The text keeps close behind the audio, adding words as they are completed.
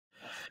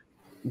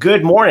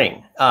Good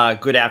morning,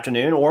 good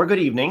afternoon, or good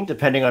evening,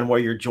 depending on where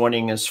you're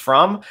joining us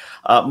from.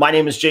 My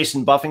name is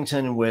Jason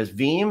Buffington with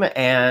Veeam,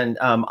 and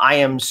I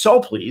am so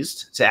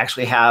pleased to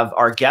actually have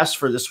our guest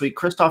for this week,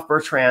 Christophe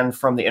Bertrand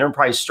from the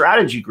Enterprise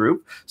Strategy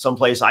Group,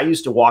 someplace I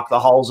used to walk the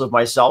halls of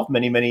myself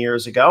many, many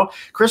years ago.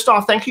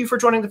 Christophe, thank you for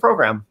joining the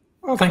program.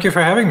 Well, thank you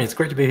for having me. It's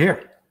great to be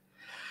here.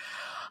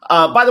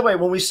 By the way,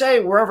 when we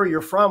say wherever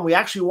you're from, we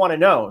actually want to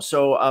know.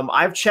 So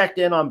I've checked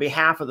in on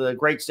behalf of the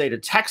great state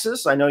of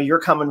Texas. I know you're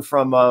coming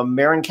from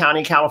Marin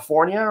County,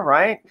 California,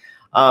 right?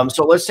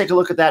 So let's take a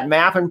look at that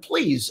map. And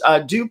please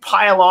do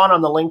pile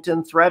on the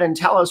LinkedIn thread and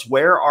tell us,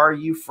 where are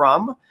you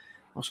from?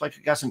 Looks like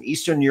you got some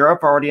Eastern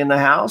Europe already in the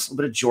house, a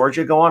bit of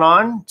Georgia going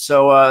on.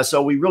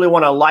 So we really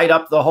want to light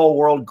up the whole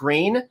world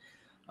green.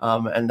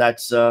 And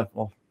that's,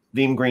 well,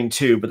 Veeam green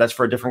too, but that's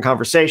for a different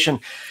conversation.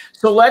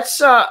 So let's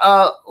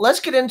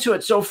get into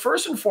it. So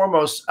first and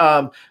foremost,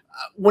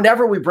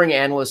 whenever we bring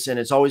analysts in,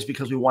 it's always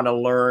because we want to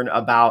learn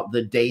about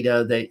the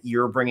data that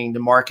you're bringing to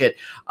market.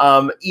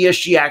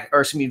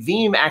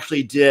 Veeam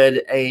actually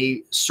did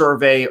a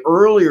survey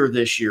earlier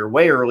this year,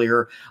 way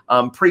earlier,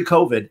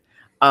 pre-COVID,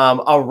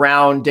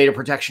 around data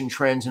protection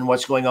trends and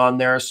what's going on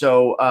there.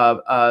 So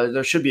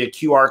there should be a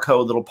QR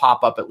code that'll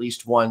pop up at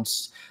least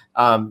once.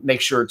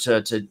 Make sure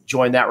to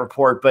join that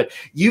report. But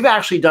you've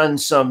actually done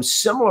some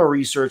similar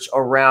research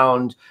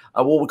around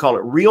what we call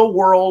it real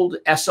world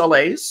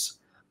SLAs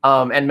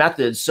and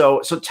methods. So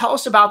tell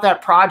us about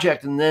that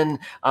project, and then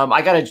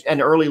I got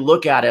an early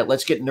look at it.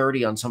 Let's get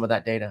nerdy on some of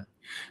that data.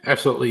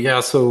 Absolutely,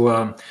 yeah.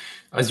 So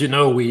as you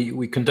know,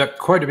 we conduct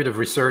quite a bit of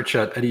research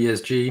at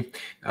ESG,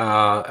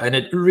 and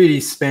it really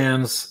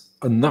spans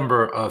a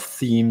number of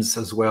themes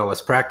as well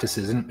as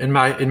practices. In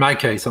my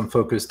case, I'm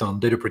focused on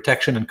data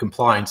protection and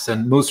compliance.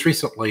 And most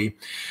recently,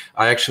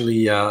 I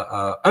actually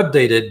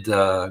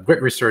updated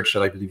great research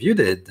that I believe you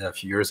did a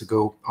few years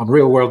ago on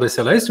real-world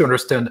SLAs to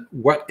understand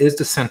what is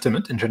the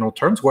sentiment in general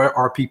terms, where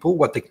are people,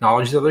 what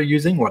technologies are they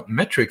using, what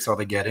metrics are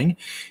they getting,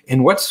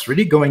 and what's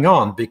really going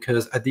on.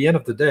 Because at the end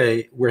of the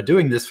day, we're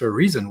doing this for a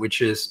reason,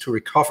 which is to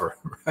recover,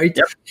 right?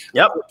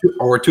 Yep.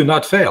 Or to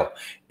not fail.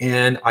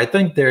 And I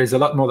think there is a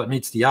lot more that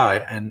meets the eye,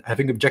 and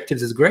having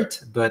objectives is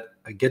great, but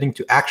getting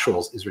to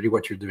actuals is really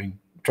what you're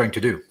trying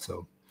to do.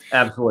 So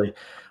absolutely.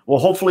 Well,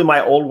 hopefully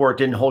my old work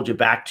didn't hold you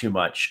back too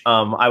much.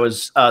 I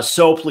was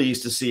so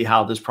pleased to see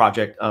how this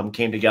project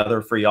came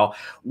together for y'all.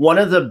 One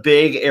of the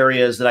big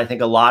areas that I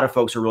think a lot of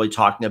folks are really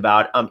talking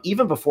about,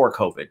 even before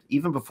COVID,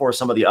 even before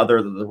some of the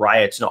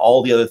riots and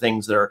all the other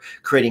things that are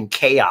creating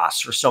chaos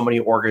for so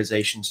many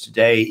organizations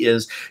today,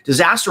 is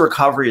disaster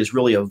recovery is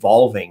really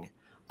evolving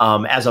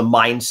as a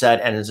mindset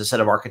and as a set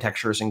of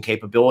architectures and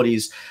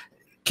capabilities.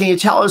 Can you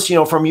tell us,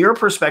 from your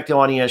perspective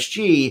on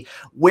ESG,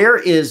 where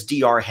is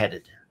DR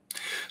headed?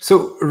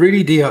 So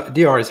really,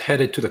 DR is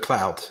headed to the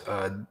cloud.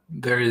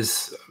 There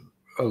is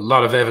a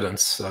lot of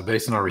evidence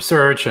based on our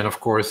research, and of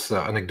course,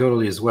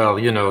 anecdotally as well,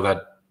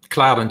 that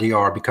cloud and DR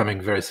are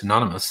becoming very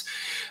synonymous,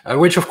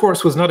 which of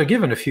course was not a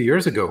given a few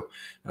years ago.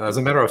 As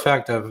a matter of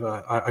fact,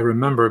 I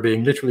remember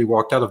being literally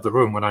walked out of the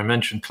room when I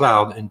mentioned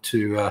cloud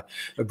into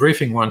a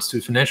briefing once to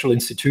a financial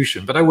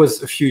institution, but that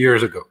was a few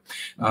years ago.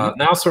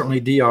 Now, certainly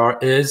DR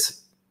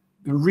is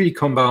really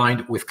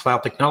combined with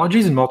cloud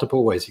technologies in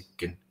multiple ways. You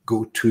can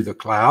go to the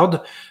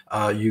cloud,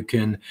 you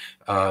can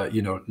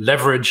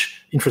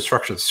leverage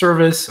infrastructure as a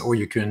service, or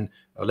you can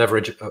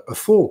leverage a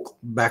full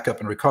backup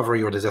and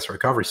recovery or disaster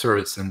recovery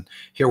service. And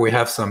here we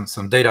have some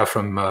data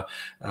from a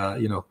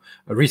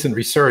recent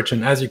research.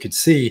 And as you can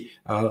see,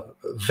 a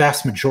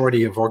vast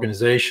majority of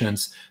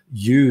organizations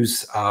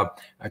use a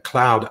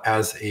cloud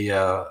as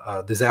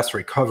a disaster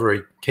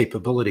recovery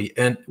capability.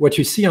 And what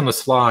you see on the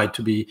slide,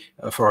 to be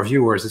for our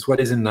viewers, is what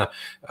is in the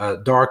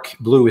dark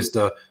blue is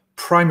the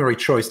primary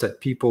choice that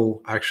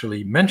people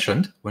actually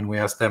mentioned when we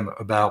asked them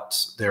about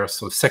their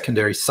sort of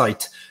secondary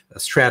site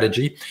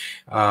strategy.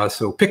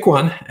 So pick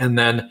one and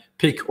then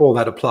pick all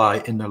that apply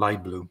in the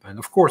light blue. And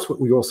of course,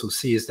 what we also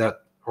see is that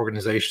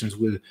organizations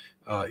will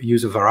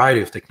use a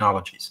variety of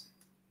technologies.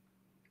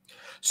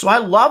 So I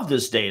love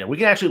this data. We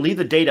can actually leave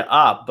the data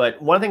up,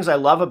 but one of the things I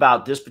love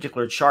about this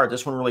particular chart,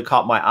 this one really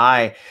caught my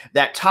eye,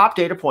 that top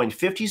data point,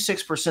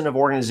 56% of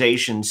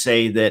organizations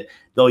say that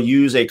they'll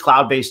use a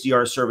cloud-based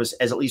DR service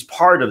as at least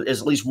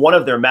one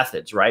of their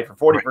methods, right?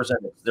 For 40%,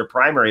 it's their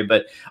primary,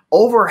 but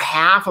over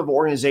half of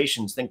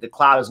organizations think the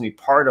cloud is going to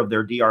be part of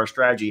their DR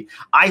strategy.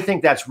 I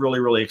think that's really,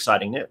 really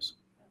exciting news.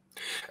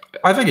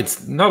 I think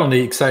it's not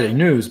only exciting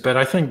news, but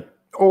I think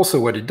also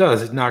what it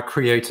does, it now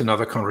creates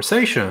another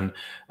conversation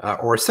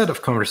or a set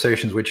of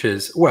conversations, which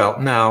is, well,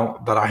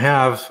 now that I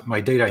have my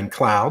data in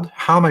cloud,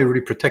 how am I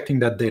really protecting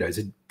that data? Is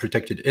it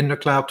protected in the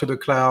cloud to the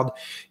cloud?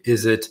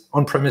 Is it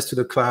on-premise to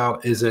the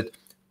cloud? Is it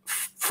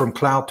from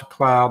cloud to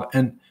cloud?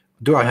 And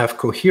do I have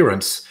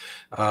coherence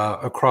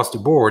across the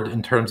board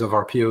in terms of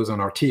RPOs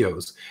and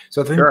RTOs?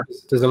 So I think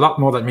there's a lot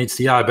more that meets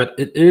the eye, but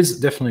it is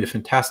definitely a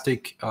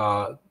fantastic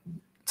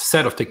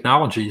set of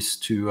technologies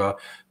to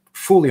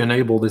fully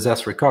enable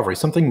disaster recovery,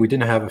 something we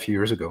didn't have a few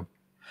years ago.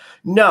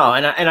 No,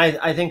 and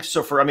I think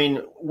so. I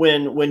mean,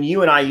 when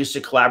you and I used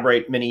to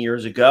collaborate many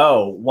years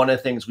ago, one of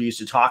the things we used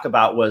to talk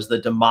about was the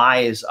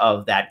demise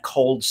of that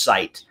cold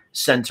site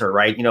center,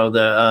 right? You know,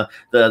 the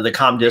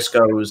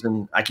Comdiscos,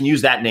 and I can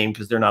use that name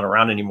because they're not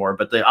around anymore.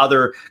 But the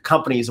other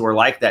companies were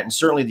like that, and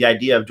certainly the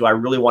idea of, do I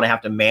really want to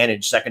have to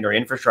manage secondary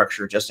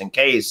infrastructure just in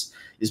case,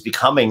 is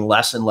becoming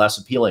less and less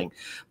appealing.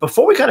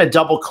 Before we kind of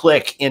double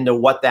click into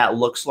what that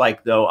looks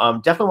like, though,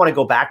 definitely want to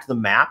go back to the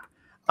map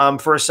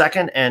for a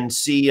second and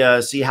see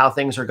how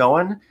things are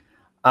going.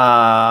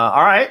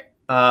 All right,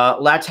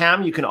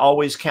 LATAM, you can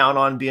always count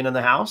on being in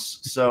the house.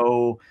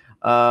 So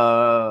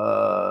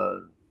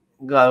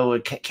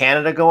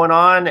Canada going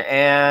on,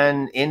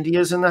 and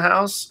India's in the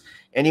house.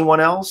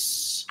 Anyone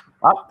else?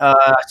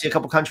 I see a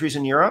couple countries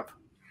in Europe.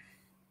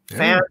 Yeah.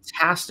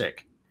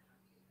 Fantastic.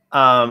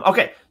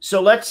 Okay,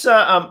 so let's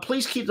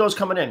please keep those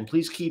coming in.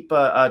 Please keep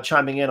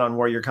chiming in on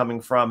where you're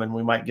coming from, and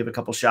we might give a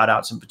couple shout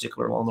outs in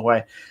particular along the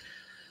way.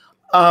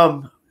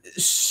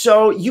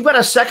 So you've got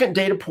a second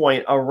data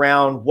point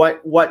around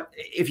what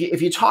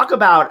if you talk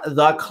about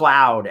the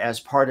cloud as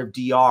part of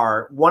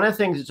DR, one of the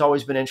things that's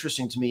always been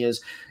interesting to me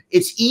is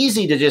it's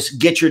easy to just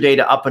get your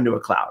data up into a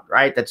cloud,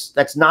 right?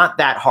 That's not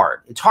that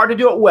hard. It's hard to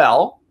do it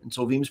well. And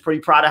so Veeam's pretty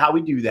proud of how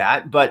we do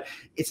that, but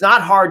it's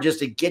not hard just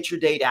to get your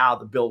data out of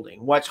the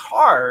building. What's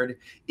hard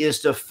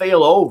is to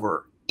fail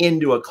over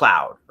into a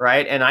cloud,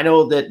 right? And I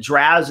know that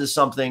DRaaS is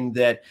something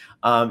that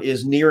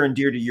is near and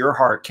dear to your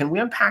heart. Can we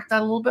unpack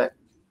that a little bit?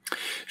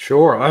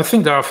 Sure. I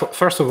think there are,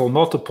 first of all,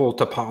 multiple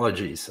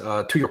topologies.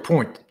 To your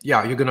point,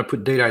 yeah, you're going to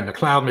put data in the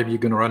cloud. Maybe you're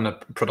going to run a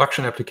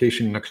production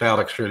application in the cloud.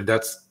 Actually,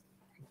 that's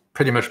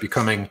pretty much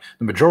becoming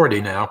the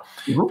majority now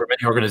for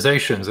many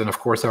organizations. And of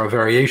course, there are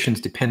variations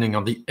depending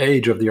on the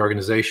age of the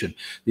organization.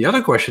 The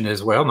other question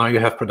is, well, now you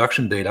have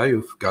production data.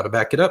 You've got to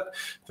back it up.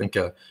 I think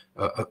a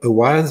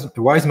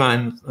wise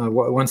man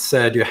once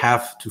said, you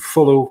have to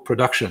follow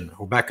production,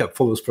 or backup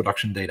follows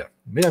production data.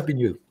 It may have been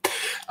you.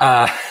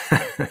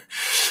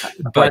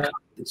 But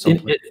so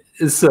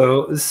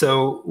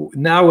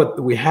now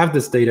we have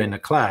this data in the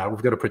cloud.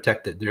 We've got to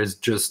protect it. There's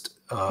just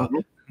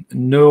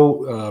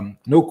no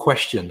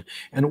question.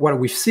 And what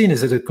we've seen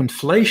is that a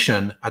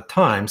conflation at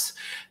times,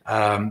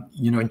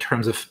 in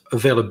terms of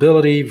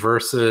availability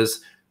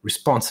versus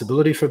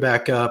responsibility for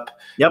backup.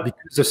 Yep.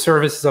 Because the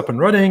service is up and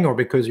running, or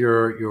because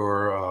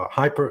your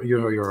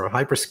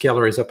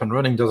hyperscaler is up and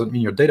running, doesn't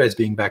mean your data is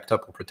being backed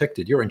up or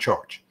protected. You're in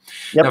charge.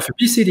 Yep. Now, for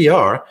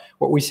BCDR,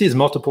 what we see is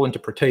multiple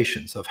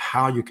interpretations of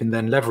how you can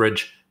then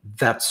leverage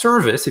that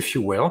service, if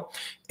you will.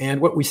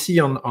 And what we see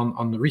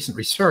on the recent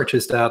research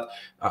is that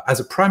as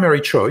a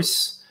primary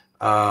choice,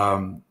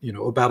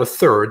 about a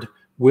third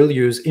will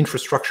use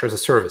infrastructure as a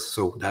service.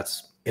 So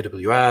that's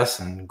AWS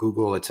and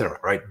Google, et cetera,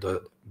 right?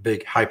 The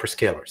big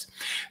hyperscalers.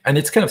 And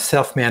it's kind of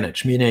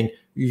self-managed, meaning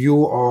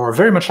you are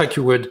very much like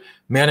you would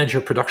manage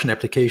your production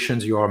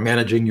applications. You are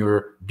managing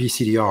your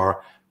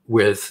BCDR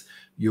with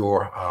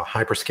your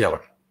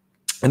hyperscaler.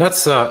 And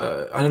that's and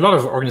a lot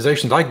of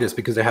organizations like this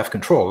because they have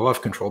control, a lot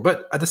of control.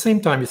 But at the same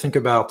time, you think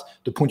about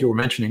the point you were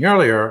mentioning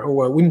earlier,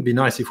 wouldn't it be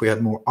nice if we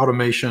had more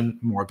automation,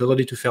 more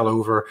ability to fail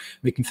over,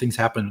 making things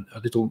happen a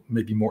little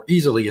maybe more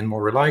easily and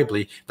more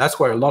reliably. That's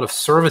why a lot of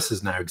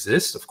services now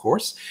exist, of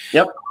course.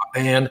 Yep.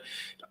 And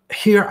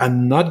here,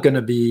 I'm not going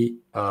to be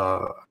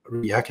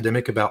really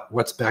academic about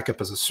what's backup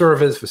as a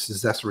service versus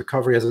disaster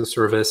recovery as a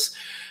service,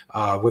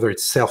 whether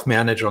it's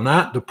self-managed or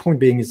not. The point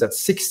being is that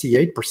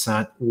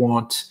 68%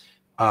 want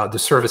the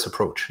service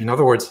approach. In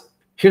other words,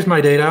 here's my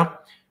data.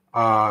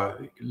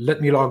 Let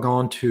me log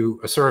on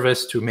to a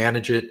service to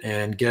manage it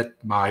and get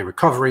my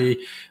recovery,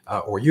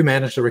 or you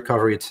manage the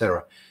recovery,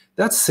 etc.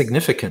 That's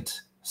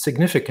significant,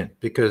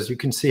 because you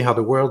can see how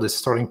the world is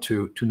starting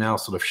to now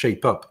sort of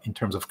shape up in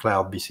terms of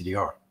cloud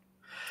BCDR.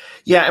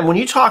 Yeah, and when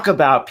you talk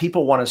about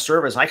people want a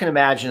service, I can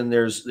imagine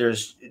there's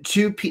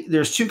two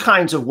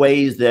kinds of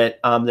ways that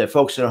that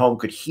folks at home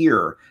could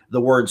hear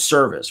the word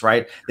service,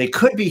 right? They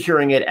could be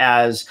hearing it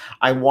as,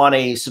 I want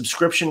a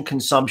subscription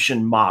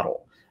consumption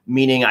model,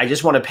 meaning I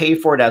just want to pay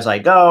for it as I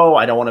go.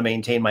 I don't want to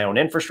maintain my own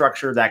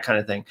infrastructure, that kind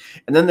of thing.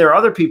 And then there are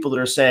other people that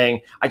are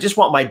saying, I just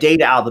want my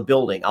data out of the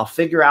building. I'll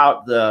figure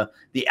out the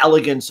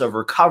elegance of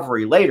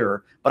recovery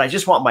later, but I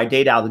just want my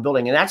data out of the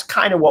building. And that's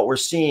kind of what we're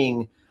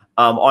seeing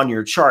on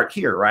your chart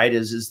here, right?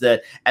 Is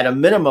that at a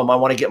minimum, I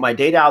want to get my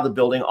data out of the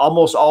building.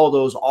 Almost all of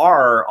those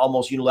are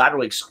almost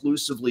unilaterally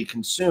exclusively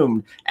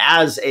consumed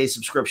as a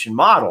subscription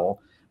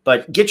model,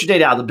 but get your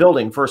data out of the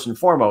building first and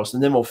foremost,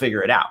 and then we'll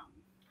figure it out.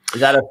 Is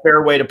that a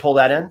fair way to pull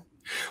that in?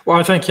 Well,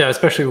 I think, yeah,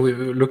 especially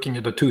looking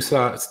at the two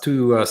slides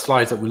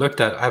that we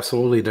looked at,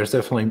 absolutely, there's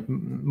definitely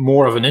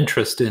more of an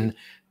interest in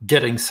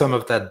getting some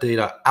of that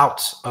data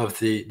out of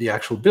the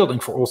actual building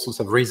for all sorts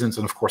of reasons,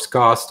 and of course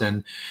cost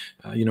and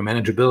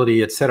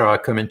manageability, et cetera,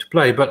 come into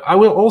play. But I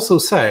will also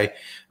say,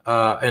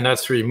 and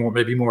that's really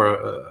maybe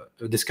more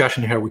a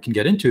discussion here we can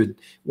get into,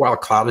 while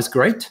cloud is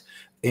great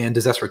and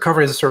disaster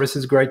recovery as a service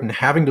is great, and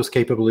having those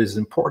capabilities is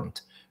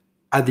important,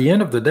 at the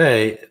end of the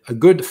day, a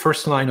good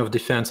first line of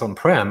defense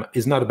on-prem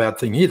is not a bad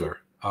thing either.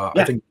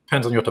 I think it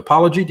depends on your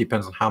topology,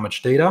 depends on how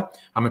much data,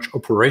 how much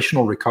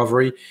operational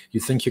recovery you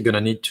think you're going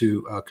to need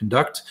to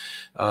conduct.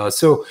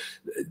 So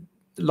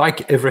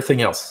like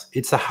everything else,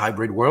 it's a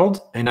hybrid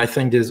world. And I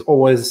think there's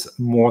always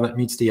more that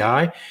meets the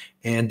eye.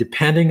 And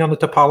depending on the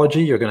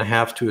topology, you're going to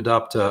have to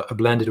adopt a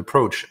blended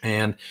approach.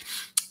 And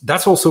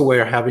that's also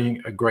where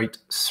having a great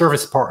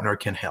service partner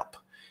can help.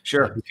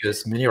 Sure.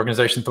 Because many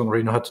organizations don't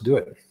really know how to do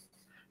it.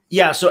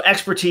 Yeah, so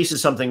expertise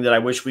is something that I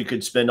wish we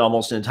could spend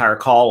almost an entire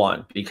call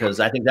on, because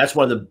I think that's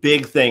one of the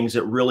big things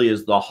that really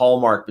is the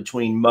hallmark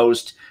between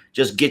most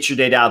just get your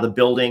data out of the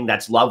building,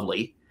 that's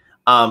lovely,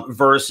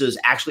 versus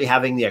actually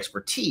having the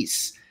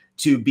expertise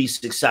to be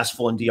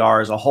successful in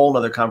DR is a whole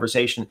nother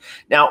conversation.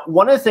 Now,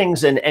 one of the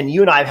things, and you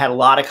and I have had a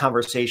lot of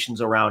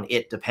conversations around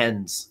it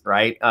depends,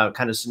 right?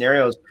 Kind of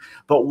scenarios.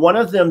 But one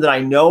of them that I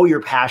know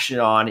you're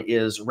passionate on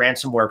is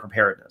ransomware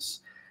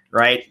preparedness,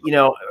 right? You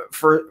know,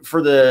 for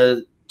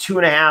the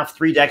 2.5,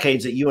 3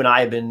 decades that you and I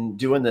have been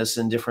doing this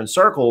in different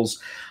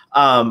circles.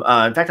 In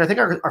fact, I think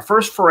our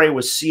first foray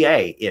was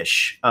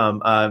CA-ish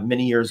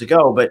many years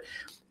ago, but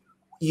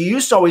you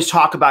used to always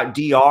talk about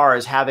DR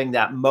as having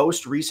that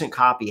most recent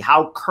copy.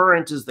 How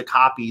current is the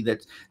copy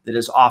that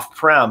is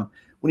off-prem?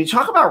 When you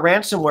talk about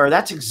ransomware,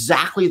 that's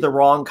exactly the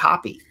wrong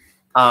copy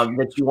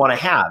that you want to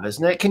have,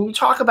 isn't it? Can you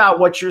talk about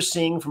what you're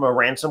seeing from a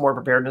ransomware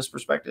preparedness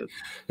perspective?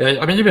 Yeah,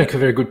 I mean, you make a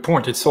very good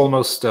point. It's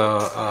almost,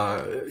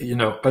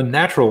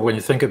 unnatural when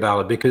you think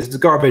about it, because it's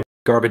garbage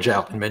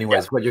out in many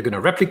ways. Yeah. What you're going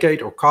to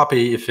replicate or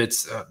copy, if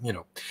it's,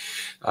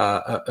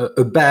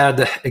 a bad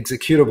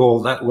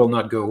executable, that will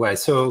not go away.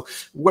 So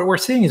what we're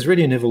seeing is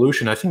really an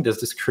evolution. I think there's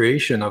this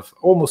creation of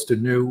almost a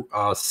new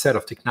set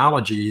of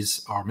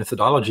technologies or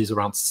methodologies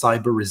around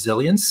cyber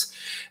resilience.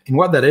 And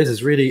what that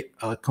is really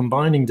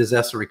combining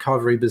disaster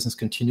recovery, business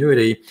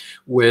continuity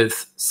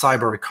with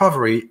cyber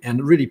recovery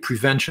and really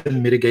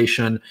prevention,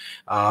 mitigation.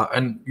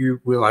 And you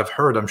will have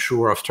heard, I'm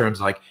sure, of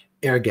terms like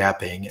air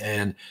gapping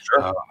and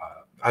sure.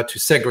 How to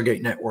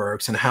segregate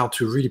networks and how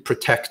to really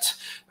protect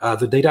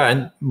the data,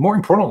 and more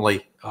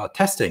importantly,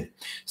 testing.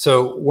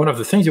 So one of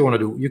the things you want to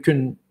do, you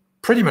can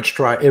pretty much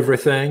try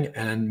everything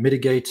and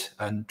mitigate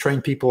and train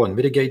people and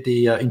mitigate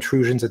the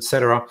intrusions,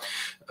 etc.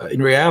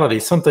 In reality,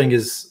 something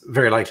is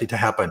very likely to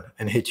happen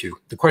and hit you.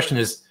 The question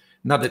is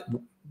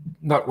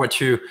not what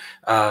you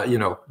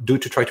do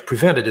to try to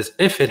prevent it, is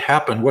if it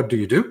happened, what do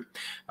you do?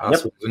 Yep.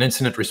 So there's an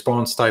incident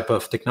response type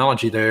of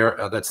technology there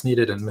that's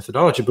needed, and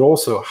methodology, but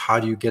also how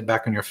do you get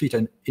back on your feet?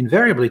 And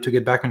invariably, to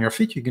get back on your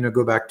feet, you're going to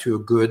go back to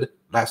a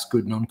last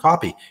good known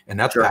copy, and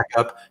that's sure.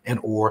 Backup and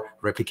or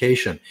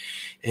replication.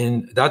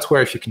 And that's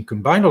where, if you can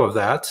combine all of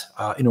that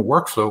in a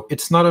workflow,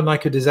 it's not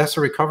unlike a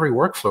disaster recovery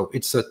workflow.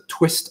 It's a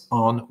twist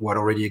on what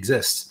already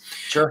exists.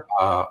 Sure.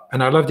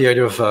 And I love the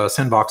idea of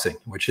sandboxing,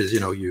 which is,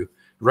 you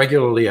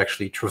regularly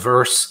actually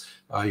traverse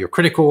your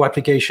critical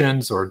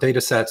applications or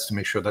data sets to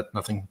make sure that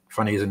nothing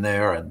funny is in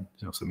there, and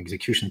some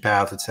execution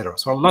paths, etc.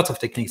 So lots of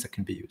techniques that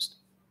can be used.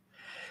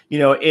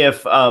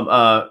 If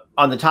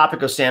on the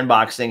topic of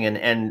sandboxing,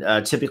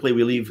 and typically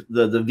we leave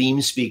the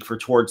Veeam speak for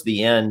towards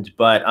the end,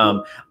 but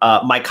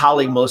my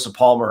colleague Melissa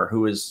Palmer,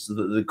 who is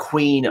the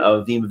queen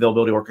of Veeam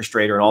Availability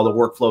Orchestrator and all the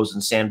workflows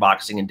and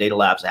sandboxing and data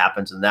labs that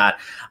happens in that,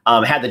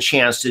 had the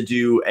chance to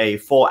do a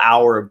full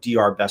hour of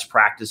DR best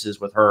practices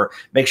with her.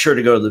 Make sure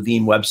to go to the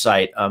Veeam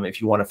website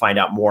if you want to find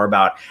out more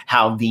about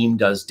how Veeam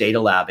does data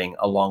labbing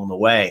along the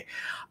way.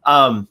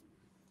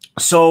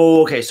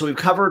 So we've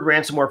covered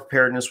ransomware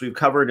preparedness. We've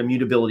covered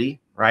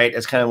immutability, right?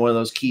 As kind of one of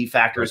those key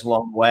factors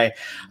along the way.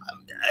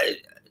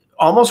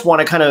 I almost want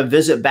to kind of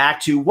visit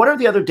back to what are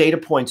the other data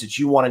points that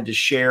you wanted to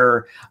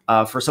share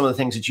for some of the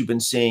things that you've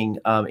been seeing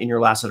in your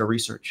last set of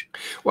research?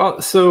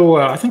 Well, so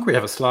I think we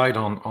have a slide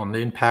on the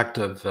impact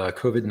of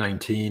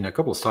COVID-19, a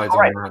couple of slides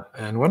on that.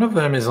 And one of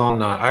them is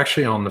on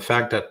actually on the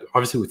fact that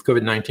obviously with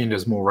COVID-19,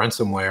 there's more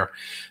ransomware,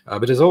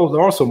 but there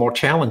are also more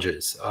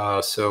challenges.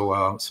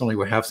 So certainly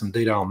we have some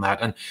data on that.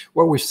 And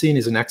what we've seen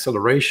is an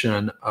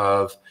acceleration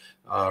of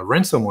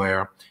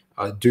ransomware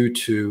due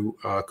to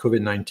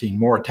COVID-19,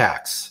 more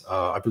attacks.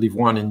 I believe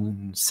 1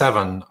 in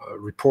 7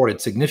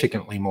 reported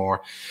significantly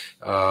more.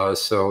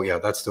 So yeah,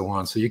 that's the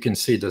one. So you can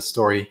see the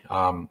story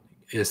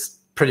is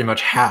pretty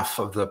much half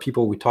of the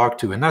people we talked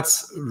to. And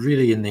that's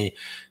really in the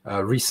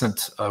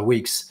recent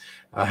weeks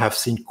have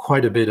seen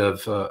quite a bit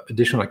of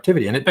additional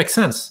activity. And it makes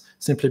sense,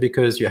 simply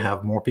because you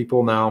have more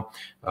people now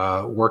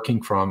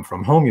working from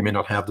home. You may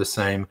not have the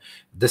same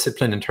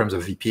discipline in terms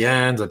of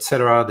VPNs, et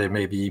cetera. There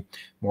may be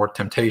more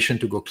temptation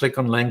to go click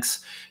on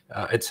links,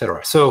 et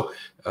cetera. So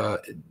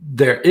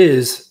there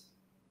is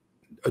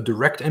a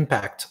direct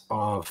impact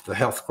of the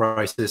health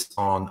crisis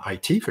on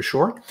IT for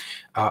sure.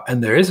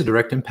 And there is a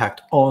direct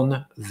impact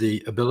on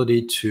the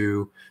ability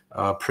to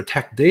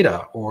protect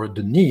data, or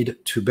the need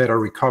to better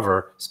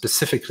recover,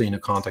 specifically in the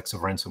context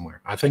of ransomware.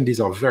 I think these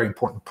are very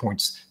important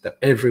points that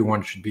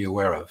everyone should be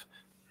aware of.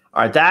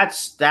 All right,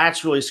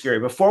 that's really scary.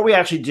 Before we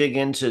actually dig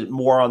into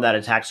more on that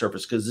attack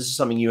surface, because this is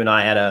something you and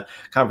I had a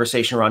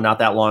conversation around not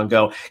that long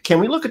ago, can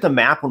we look at the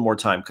map one more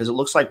time? Because it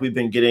looks like we've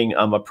been getting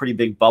a pretty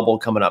big bubble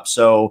coming up.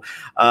 So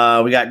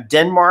we got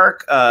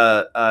Denmark,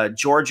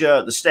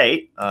 Georgia, the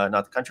state,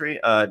 not the country,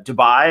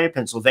 Dubai,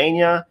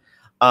 Pennsylvania,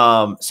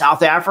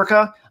 South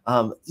Africa.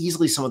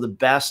 Easily some of the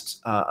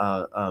best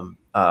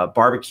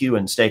barbecue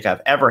and steak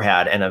I've ever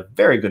had, and a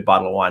very good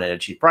bottle of wine at a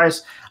cheap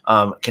price.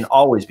 Can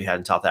always be had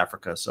in South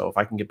Africa. So if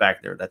I can get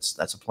back there,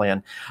 that's a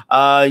plan.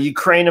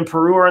 Ukraine and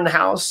Peru are in the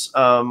house.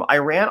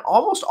 Iran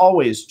almost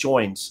always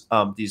joins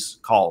these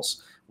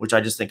calls, which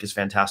I just think is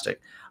fantastic.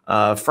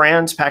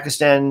 France,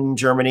 Pakistan,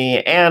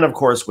 Germany, and of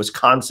course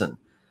Wisconsin.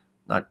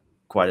 Not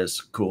quite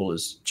as cool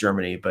as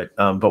Germany, but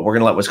we're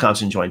gonna let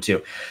Wisconsin join too.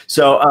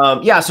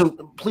 So yeah, so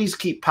please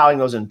keep piling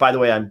those in. By the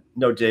way, I'm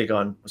no dig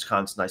on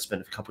Wisconsin. I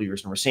spent a couple of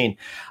years in Racine.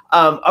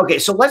 Okay,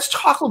 so let's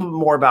talk a little bit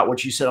more about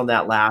what you said on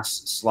that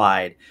last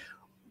slide.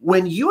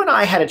 When you and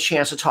I had a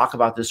chance to talk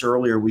about this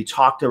earlier, we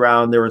talked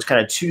around there was kind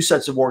of two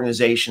sets of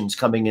organizations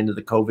coming into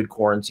the COVID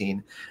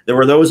quarantine. There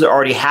were those that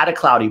already had a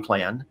cloudy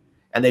plan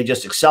and they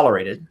just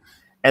accelerated,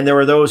 and there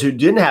were those who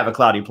didn't have a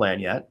cloudy plan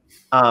yet.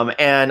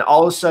 And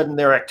all of a sudden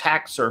their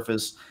attack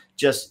surface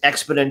just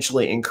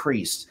exponentially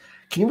increased.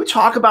 Can you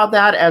talk about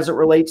that as it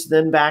relates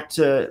then back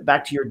to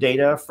your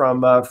data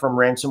from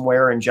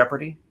ransomware and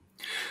Jeopardy?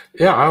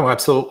 Yeah, oh,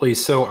 absolutely.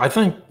 So I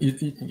think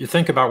you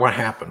think about what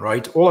happened,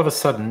 right? All of a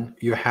sudden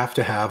you have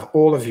to have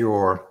all of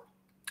your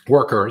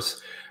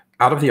workers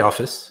out of the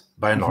office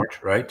by and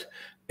large, right?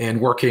 And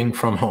working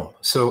from home.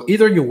 So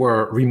either you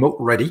were remote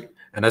ready,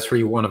 and that's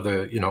really one of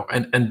the,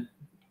 and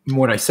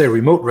when I say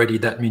remote ready,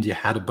 that means you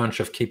had a bunch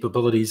of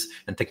capabilities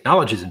and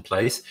technologies in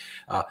place.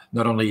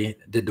 Not only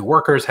did the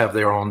workers have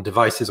their own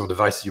devices or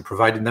devices you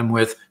provided them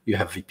with, you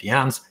have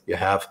VPNs, you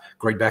have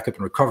great backup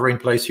and recovery in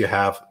place, you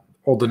have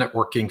all the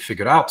networking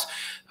figured out.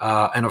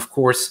 And of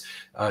course,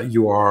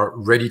 you are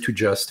ready to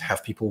just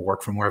have people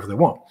work from wherever they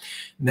want.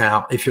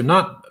 Now, if you're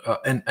not,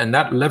 and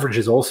that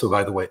leverages also,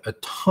 by the way, a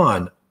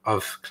ton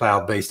of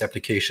cloud-based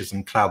applications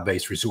and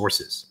cloud-based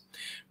resources,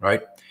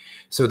 right?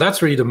 So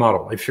that's really the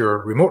model. If you're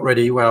remote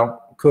ready,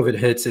 well, COVID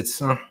hits, it's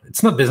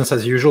not business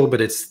as usual, but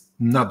it's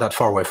not that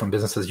far away from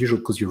business as usual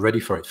because you're ready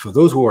for it. For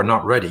those who are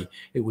not ready,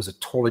 it was a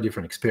totally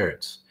different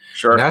experience.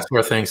 Sure. And that's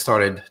where things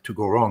started to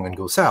go wrong and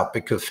go south,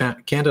 because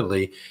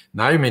candidly,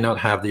 now you may not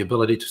have the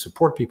ability to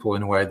support people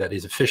in a way that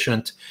is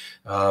efficient,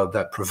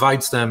 that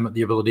provides them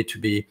the ability to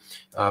be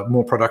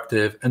more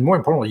productive. And more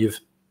importantly, you've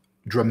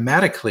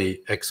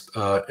dramatically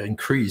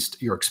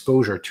increased your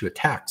exposure to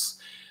attacks.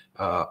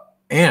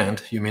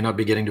 And you may not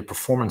be getting the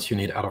performance you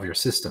need out of your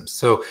systems.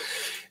 So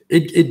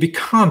it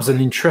becomes an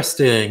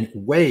interesting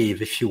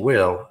wave, if you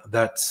will,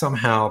 that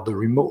somehow the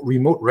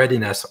remote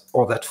readiness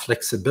or that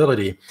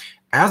flexibility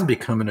has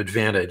become an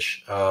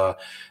advantage.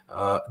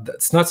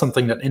 That's not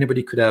something that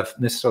anybody could have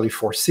necessarily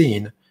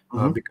foreseen,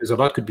 because a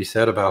lot could be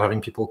said about having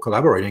people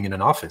collaborating in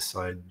an office.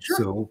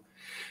 Sure.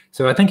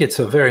 So I think it's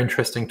a very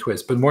interesting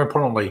twist, but more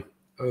importantly,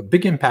 a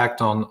big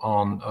impact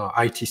on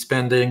IT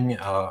spending,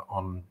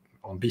 on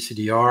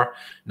BCDR.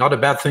 Not a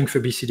bad thing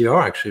for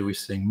BCDR, actually. We're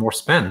seeing more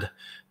spend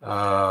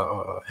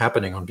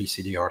happening on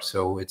BCDR.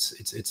 So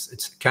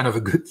it's kind of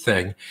a good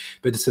thing,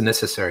 but it's a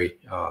necessary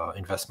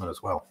investment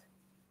as well.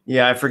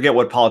 Yeah, I forget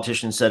what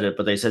politician said it,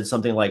 but they said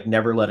something like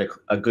never let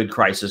a good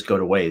crisis go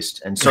to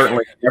waste. And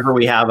certainly whenever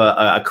we have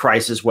a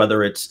crisis,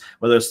 whether it's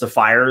the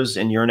fires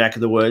in your neck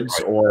of the woods,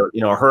 right, or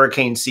a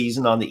hurricane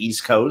season on the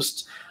East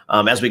Coast,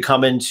 as we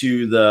come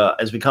into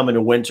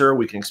winter,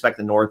 we can expect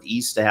the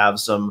Northeast to have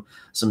some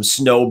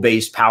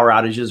snow-based power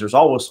outages. There's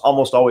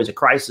almost always a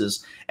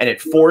crisis, and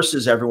it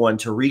forces everyone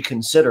to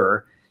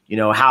reconsider,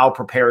 how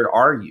prepared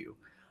are you?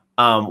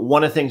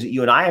 One of the things that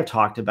you and I have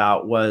talked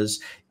about was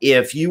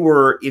if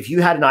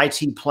you had an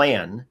IT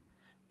plan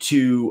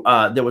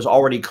that was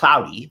already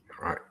cloudy,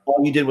 right,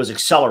 all you did was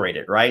accelerate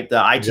it, right?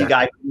 The IT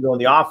guy couldn't go in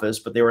the office,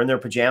 but they were in their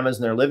pajamas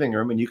in their living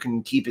room, and you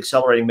can keep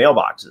accelerating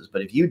mailboxes.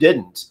 But if you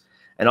didn't,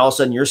 and all of a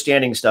sudden you're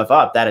standing stuff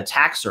up, that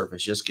attack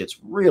surface just gets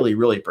really,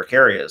 really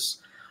precarious.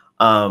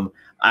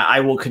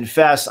 I will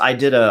confess, I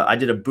did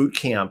a boot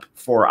camp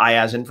for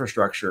IaaS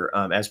infrastructure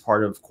as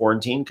part of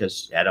quarantine,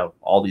 because it had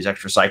all these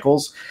extra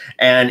cycles,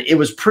 and it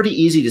was pretty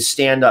easy to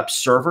stand up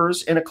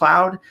servers in a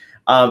cloud.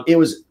 It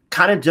was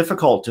kind of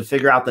difficult to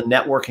figure out the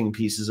networking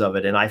pieces of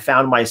it, and I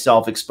found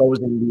myself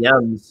exposing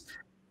VMs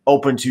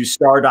open to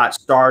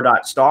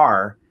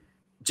 *****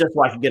 just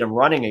so I could get them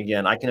running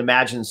again. I can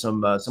imagine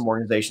some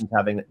organizations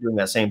doing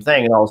that same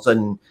thing, and all of a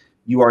sudden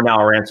you are now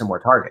a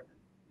ransomware target.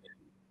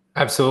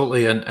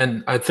 Absolutely,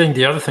 and I think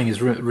the other thing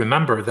is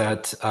remember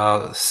that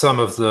some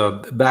of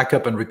the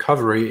backup and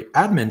recovery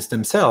admins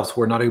themselves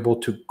were not able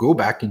to go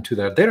back into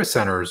their data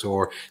centers,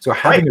 so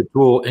having a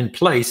tool in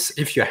place,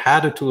 if you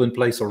had a tool in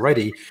place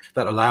already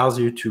that allows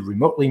you to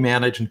remotely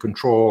manage and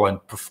control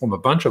and perform a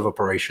bunch of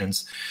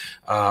operations,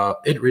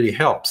 it really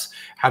helps.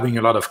 Having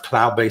a lot of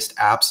cloud-based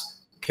apps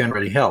can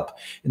really help.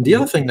 And the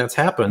other thing that's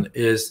happened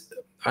is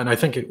and I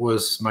think it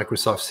was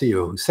Microsoft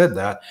CEO who said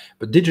that,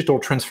 but digital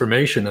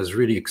transformation has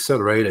really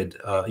accelerated.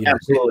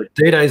 Absolutely.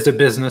 Data is the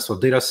business, or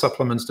data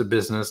supplements the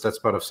business. That's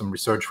part of some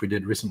research we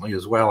did recently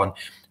as well. And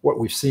what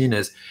we've seen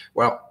is,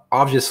 well,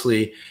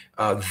 obviously,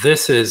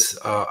 this is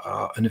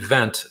an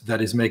event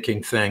that is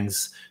making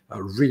things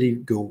really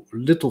go a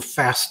little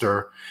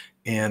faster.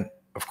 And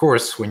of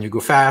course, when you go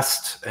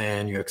fast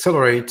and you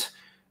accelerate,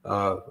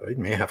 it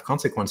may have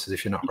consequences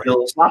if you're not A ready.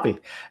 little sloppy.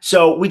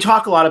 So we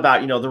talk a lot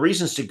about, the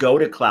reasons to go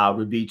to cloud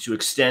would be to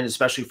extend,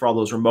 especially for all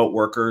those remote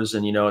workers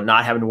and,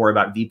 not having to worry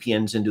about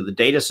VPNs into the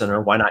data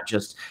center. Why not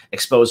just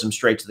expose them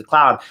straight to the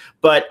cloud?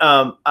 But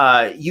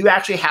you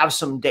actually have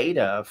some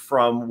data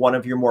from one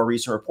of your more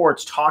recent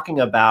reports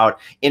talking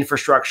about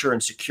infrastructure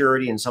and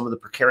security and some of the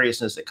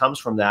precariousness that comes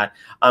from that.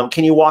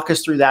 Can you walk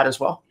us through that as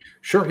well?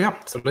 Sure, yeah.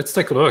 So let's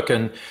take a look.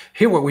 And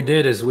here what we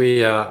did is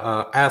we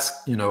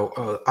asked,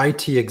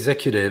 IT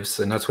executives,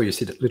 and that's where you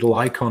see the little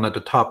icon at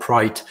the top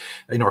right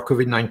in our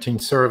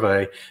COVID-19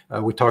 survey.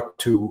 We talked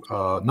to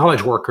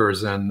knowledge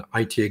workers and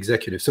IT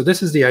executives. So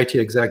this is the IT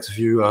exec's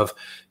view of,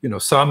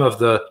 some of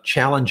the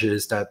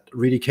challenges that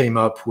really came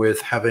up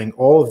with having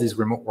all of these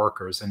remote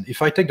workers. And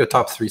if I take the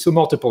top three, so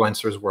multiple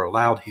answers were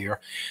allowed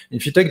here.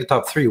 If you take the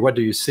top three, what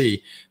do you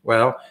see?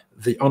 Well,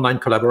 the online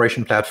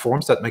collaboration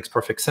platforms, that makes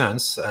perfect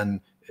sense.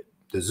 And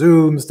the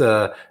Zooms,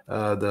 the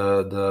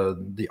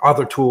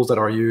other tools that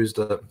are used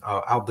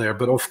out there.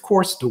 But of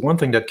course, the one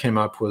thing that came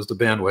up was the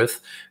bandwidth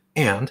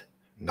and,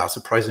 not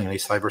surprisingly,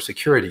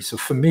 cybersecurity. So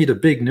for me, the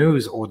big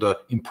news, or the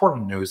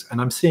important news, and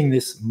I'm seeing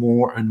this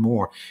more and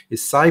more,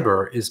 is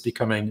cyber is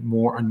becoming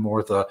more and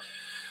more the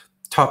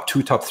top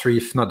two, top three,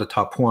 if not the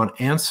top one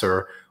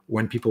answer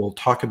when people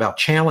talk about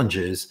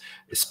challenges,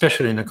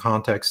 especially in the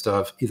context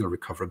of either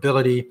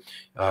recoverability,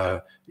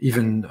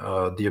 even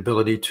the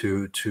ability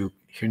to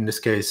here in this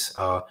case,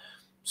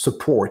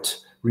 support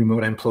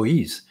remote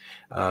employees.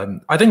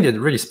 I think it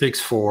really speaks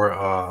for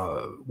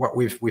what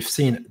we've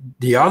seen.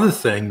 The other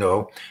thing,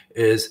 though,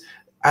 is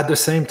at the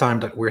same time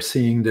that we're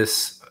seeing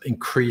this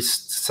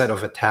increased set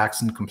of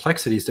attacks and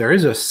complexities, there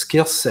is a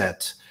skill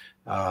set,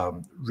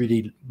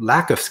 really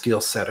lack of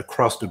skill set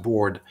across the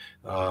board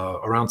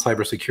around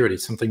cybersecurity.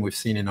 It's something we've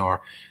seen in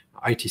our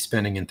IT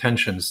spending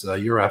intentions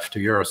year after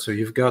year. So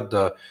you've got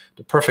the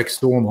perfect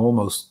storm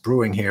almost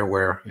brewing here,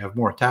 where you have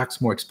more attacks,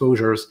 more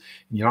exposures,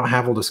 and you don't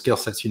have all the skill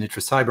sets you need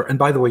for cyber. And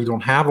by the way, you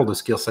don't have all the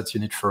skill sets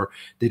you need for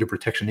data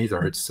protection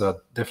either. It's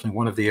definitely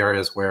one of the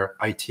areas where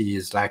IT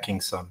is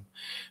lacking some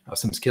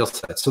skill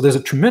sets. So there's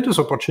a tremendous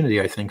opportunity,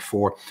 I think,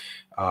 for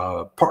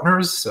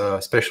partners,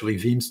 especially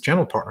Veeam's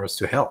channel partners,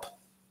 to help.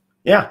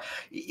 Yeah,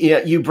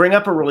 you bring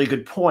up a really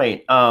good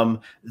point.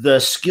 The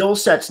skill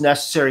sets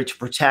necessary to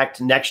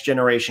protect next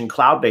generation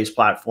cloud-based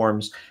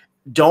platforms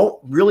don't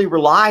really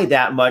rely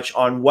that much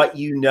on what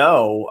you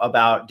know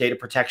about data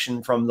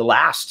protection from the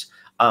last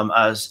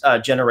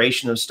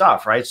generation of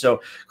stuff, right?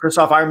 So,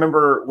 Christophe, I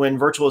remember when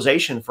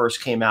virtualization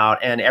first came out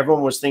and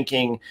everyone was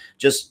thinking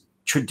just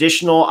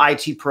traditional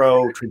IT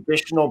pro,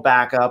 traditional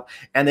backup,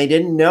 and they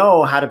didn't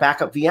know how to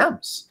back up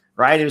VMs,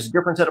 right? It was a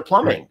different set of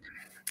plumbing. Right.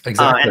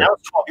 Exactly. And that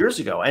was 12 years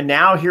ago. And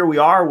now here we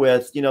are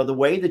with, the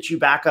way that you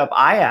back up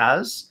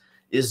IaaS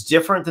is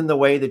different than the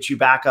way that you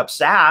back up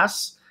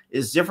SaaS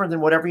is different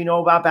than whatever you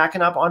know about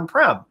backing up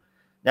on-prem.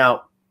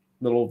 Now,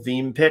 little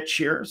Veeam pitch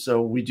here.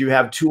 So we do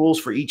have tools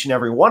for each and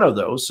every one of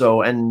those.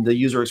 So, and the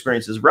user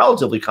experience is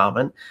relatively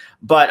common,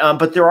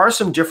 but there are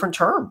some different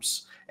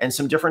terms and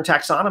some different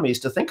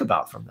taxonomies to think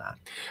about from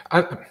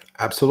that.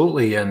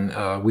 Absolutely.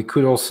 And we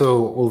could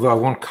also, although I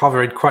won't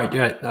cover it quite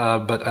yet,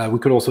 but we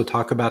could also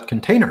talk about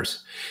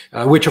containers,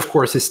 which of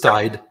course is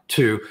tied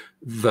to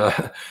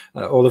the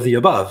all of the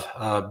above,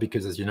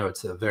 because as you know,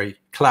 it's a very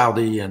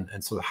cloudy and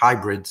sort of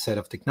hybrid set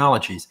of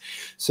technologies.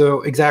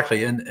 So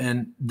exactly.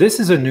 And this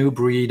is a new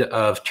breed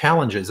of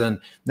challenges. And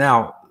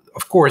now,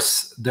 of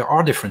course, there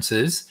are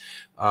differences.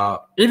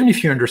 Even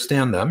if you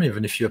understand them,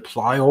 even if you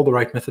apply all the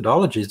right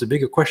methodologies, the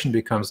bigger question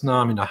becomes,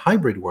 now I'm in a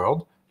hybrid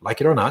world,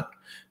 like it or not.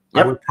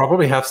 Yep. I would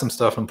probably have some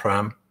stuff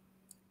on-prem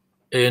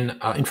in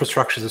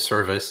infrastructure as a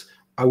service.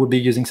 I would be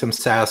using some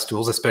SaaS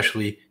tools,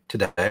 especially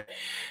today.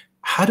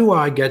 How do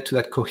I get to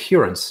that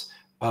coherence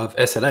of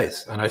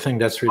SLAs? And I think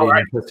that's really an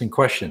interesting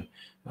question.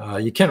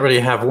 You can't really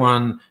have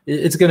one.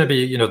 It's going to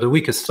be, the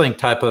weakest link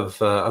type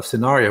of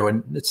scenario,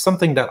 and it's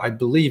something that I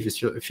believe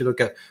if you look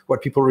at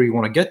what people really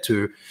want to get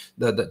to,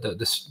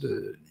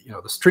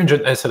 the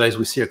stringent SLAs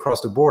we see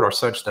across the board are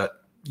such that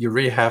you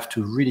really have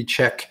to really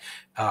check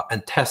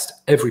and test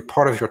every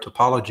part of your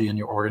topology in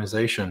your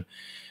organization.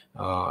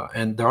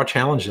 And there are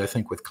challenges, I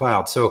think, with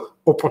cloud. So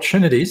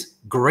opportunities,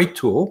 great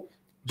tool,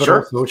 but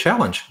also a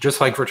challenge. Just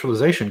like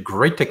virtualization,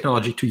 great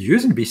technology to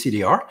use in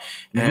BCDR.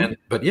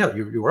 But yeah,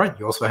 you're right.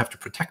 You also have to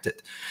protect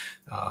it.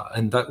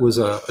 And that was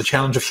a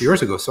challenge a few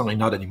years ago, certainly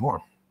not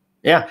anymore.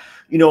 Yeah.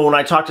 When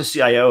I talk to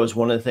CIOs,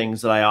 one of the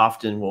things that I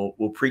often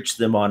will preach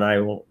them on,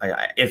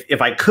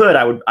 if I could,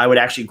 I would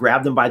actually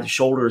grab them by the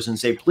shoulders and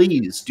say,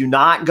 please do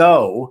not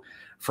go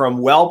from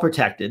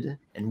well-protected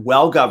and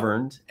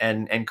well-governed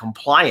and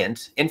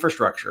compliant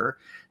infrastructure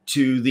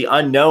to the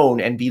unknown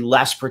and be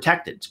less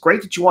protected. It's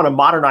great that you want to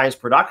modernize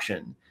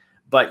production,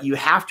 but you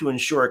have to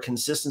ensure a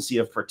consistency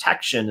of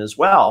protection as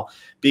well,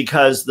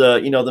 because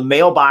the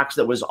mailbox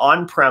that was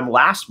on-prem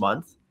last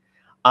month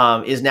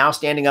is now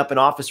standing up in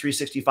Office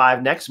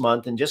 365 next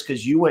month. And just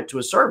because you went to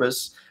a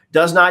service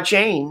does not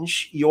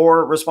change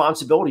your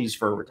responsibilities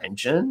for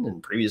retention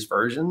and previous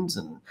versions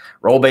and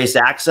role-based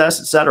access,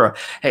 et cetera.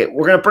 Hey,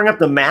 we're going to bring up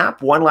the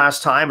map one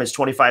last time. It's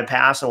 25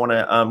 past. I want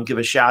to give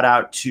a shout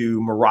out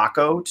to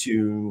Morocco,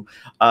 to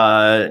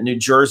New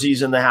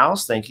Jersey's in the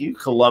house. Thank you.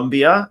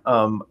 Colombia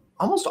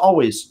almost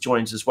always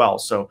joins as well.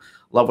 So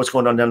love what's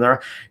going on down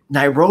there.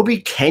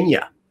 Nairobi,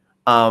 Kenya.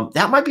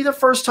 That might be the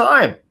first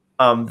time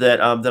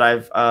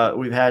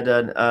we've had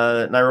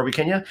Nairobi,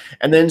 Kenya,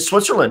 and then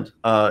Switzerland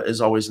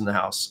is always in the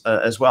house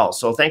as well.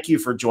 So thank you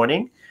for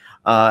joining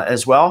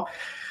as well.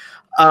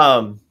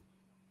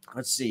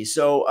 Let's see.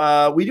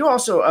 So we do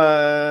also,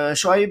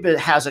 Shoaib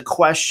has a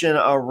question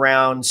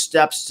around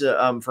steps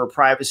to, for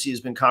privacy has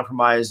been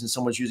compromised and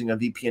someone's using a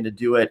VPN to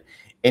do it.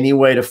 Any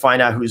way to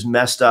find out who's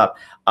messed up?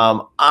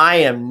 I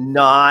am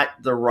not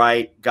the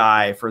right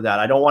guy for that.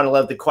 I don't want to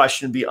let the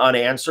question be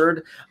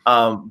unanswered,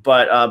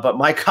 but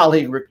my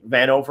colleague Rick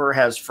Vanover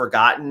has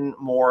forgotten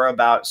more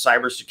about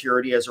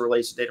cybersecurity as it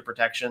relates to data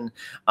protection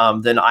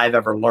than I've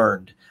ever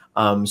learned.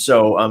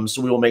 So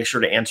we will make sure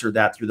to answer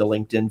that through the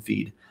LinkedIn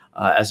feed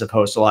as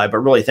opposed to live. But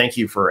really, thank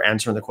you for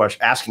answering the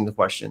question, asking the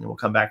question, and we'll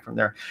come back from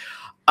there.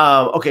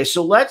 Okay,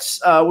 so let's,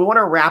 we want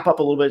to wrap up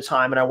a little bit of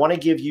time, and I want to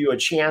give you a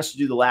chance to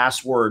do the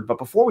last word. But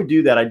before we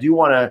do that, I do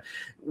want to,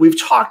 we've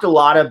talked a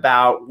lot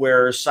about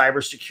where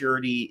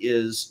cybersecurity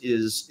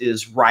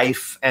is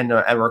rife and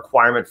a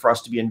requirement for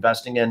us to be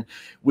investing in.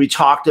 We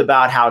talked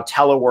about how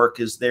telework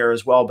is there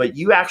as well, but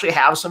you actually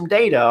have some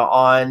data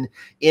on,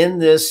 in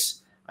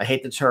this, I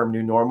hate the term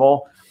new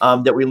normal,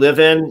 that we live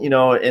in, in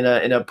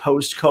a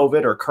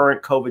post-COVID or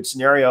current COVID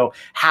scenario.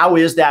 How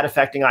is that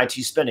affecting IT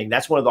spending?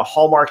 That's one of the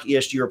hallmark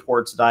ESG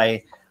reports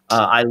that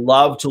I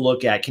love to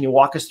look at. Can you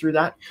walk us through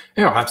that?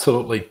 Yeah,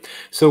 absolutely.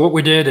 So what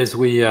we did is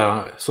we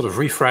sort of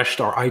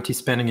refreshed our IT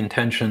spending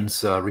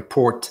intentions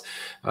report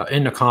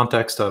in the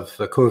context of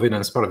COVID and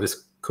as part of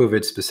this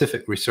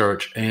COVID-specific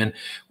research, and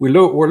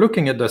we're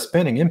looking at the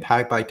spending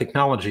impact by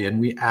technology, and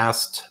we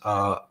asked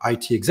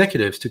IT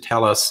executives to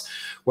tell us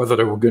whether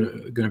they were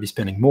going to be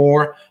spending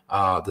more,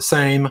 the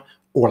same,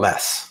 or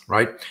less,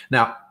 right?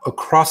 Now,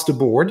 across the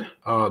board,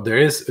 there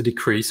is a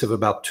decrease of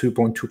about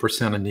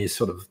 2.2% in these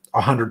sort of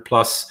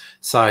 100-plus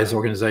size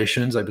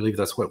organizations. I believe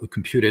that's what we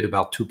computed,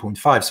 about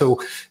 2.5.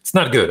 So it's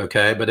not good,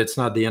 okay? But it's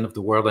not the end of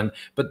the world.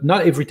 But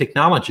not every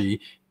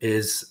technology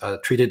is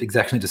treated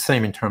exactly the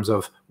same in terms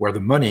of where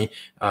the money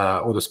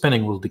or the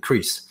spending will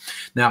decrease.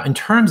 Now, in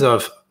terms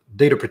of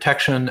data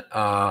protection,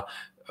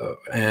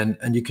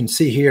 and you can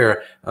see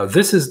here,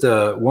 this is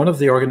one of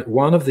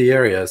the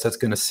areas that's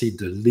going to see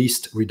the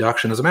least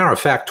reduction. As a matter of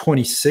fact,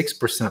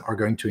 26% are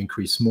going to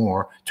increase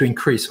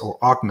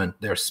or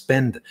augment their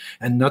spend.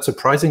 And not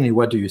surprisingly,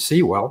 what do you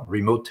see? Well,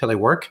 remote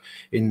telework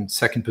in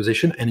second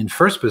position, and in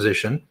first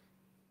position,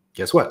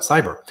 guess what?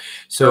 Cyber.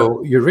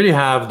 So you really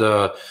have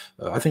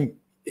I think,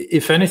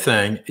 if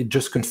anything, it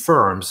just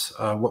confirms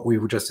what we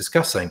were just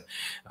discussing.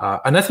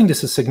 And I think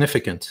this is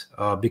significant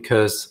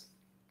because,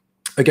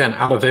 again,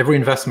 out of every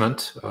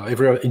investment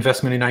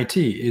in IT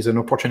is an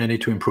opportunity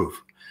to improve.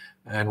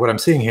 And what I'm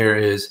seeing here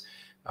is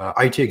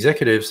IT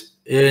executives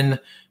in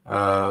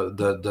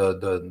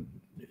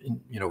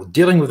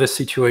dealing with this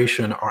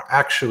situation are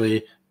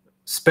actually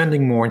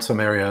spending more in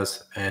some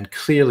areas. And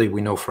clearly,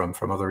 we know from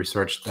other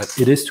research that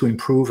it is to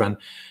improve and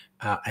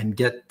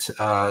get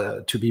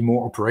to be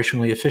more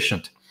operationally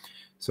efficient.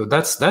 So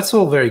that's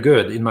all very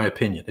good, in my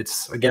opinion.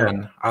 It's,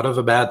 again, out of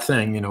a bad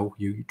thing,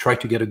 you try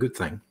to get a good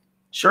thing.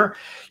 Sure.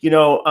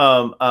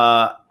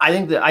 I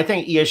think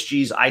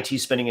ESG's IT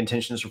spending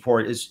intentions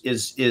report is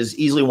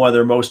easily one of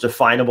their most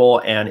definable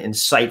and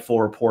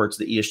insightful reports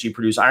that ESG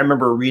produced. I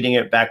remember reading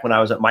it back when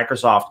I was at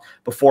Microsoft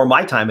before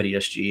my time at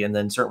ESG, and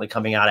then certainly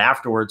coming out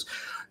afterwards.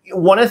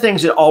 One of the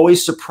things that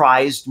always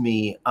surprised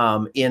me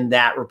in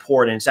that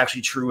report, and it's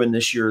actually true in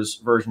this year's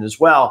version as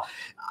well,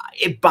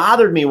 it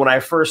bothered me when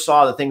I first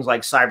saw that things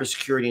like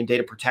cybersecurity and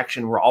data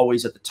protection were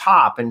always at the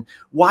top. And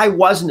why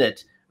wasn't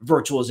it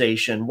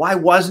virtualization? Why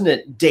wasn't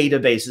it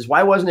databases?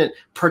 Why wasn't it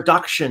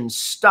production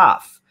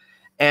stuff?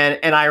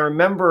 And I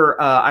remember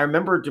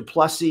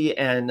Duplessis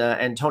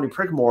and Tony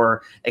Prigmore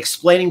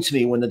explaining to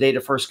me when the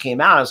data first came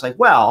out. I was like,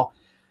 well,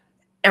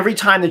 every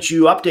time that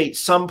you update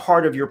some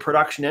part of your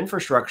production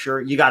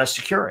infrastructure, you got to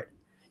secure it.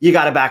 You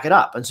got to back it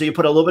up. And so you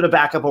put a little bit of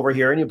backup over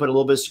here and you put a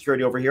little bit of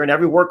security over here, and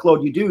every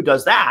workload you do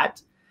does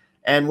that.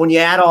 And when you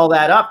add all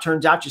that up,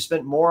 turns out you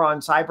spent more on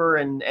cyber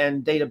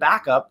and data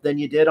backup than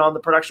you did on the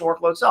production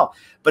workload itself.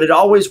 But it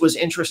always was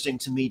interesting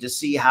to me to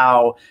see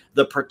how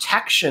the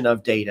protection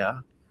of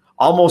data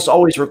almost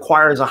always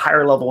requires a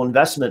higher level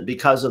investment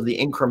because of the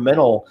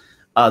incremental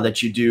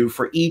that you do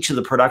for each of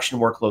the production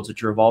workloads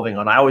that you're evolving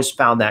on. I always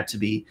found that to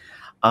be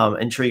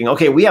intriguing.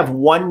 Okay, we have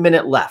 1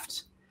 minute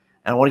left,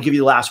 and I want to give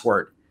you the last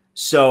word.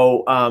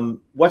 So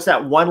what's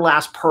that one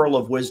last pearl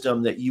of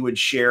wisdom that you would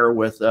share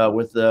with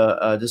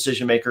the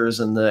decision makers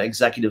and the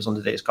executives on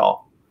today's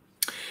call?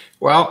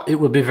 Well, it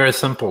would be very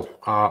simple.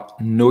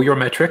 Know your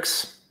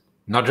metrics,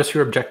 not just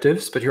your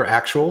objectives, but your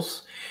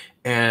actuals,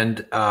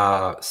 and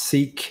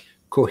seek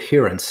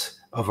coherence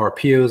of our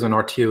POs and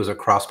RTOs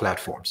across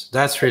platforms.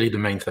 That's really the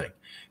main thing.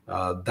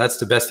 That's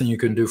the best thing you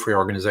can do for your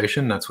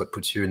organization. That's what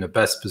puts you in the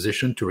best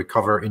position to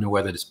recover in a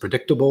way that is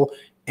predictable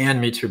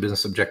and meets your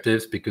business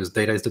objectives, because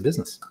data is the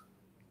business.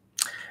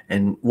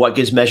 And what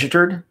gets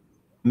measured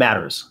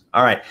matters.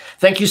 All right.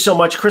 Thank you so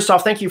much,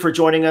 Christophe. Thank you for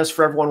joining us.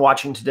 For everyone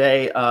watching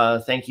today,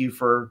 thank you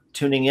for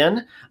tuning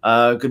in.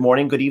 Good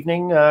morning, good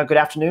evening, good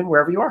afternoon,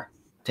 wherever you are.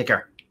 Take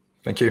care.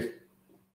 Thank you.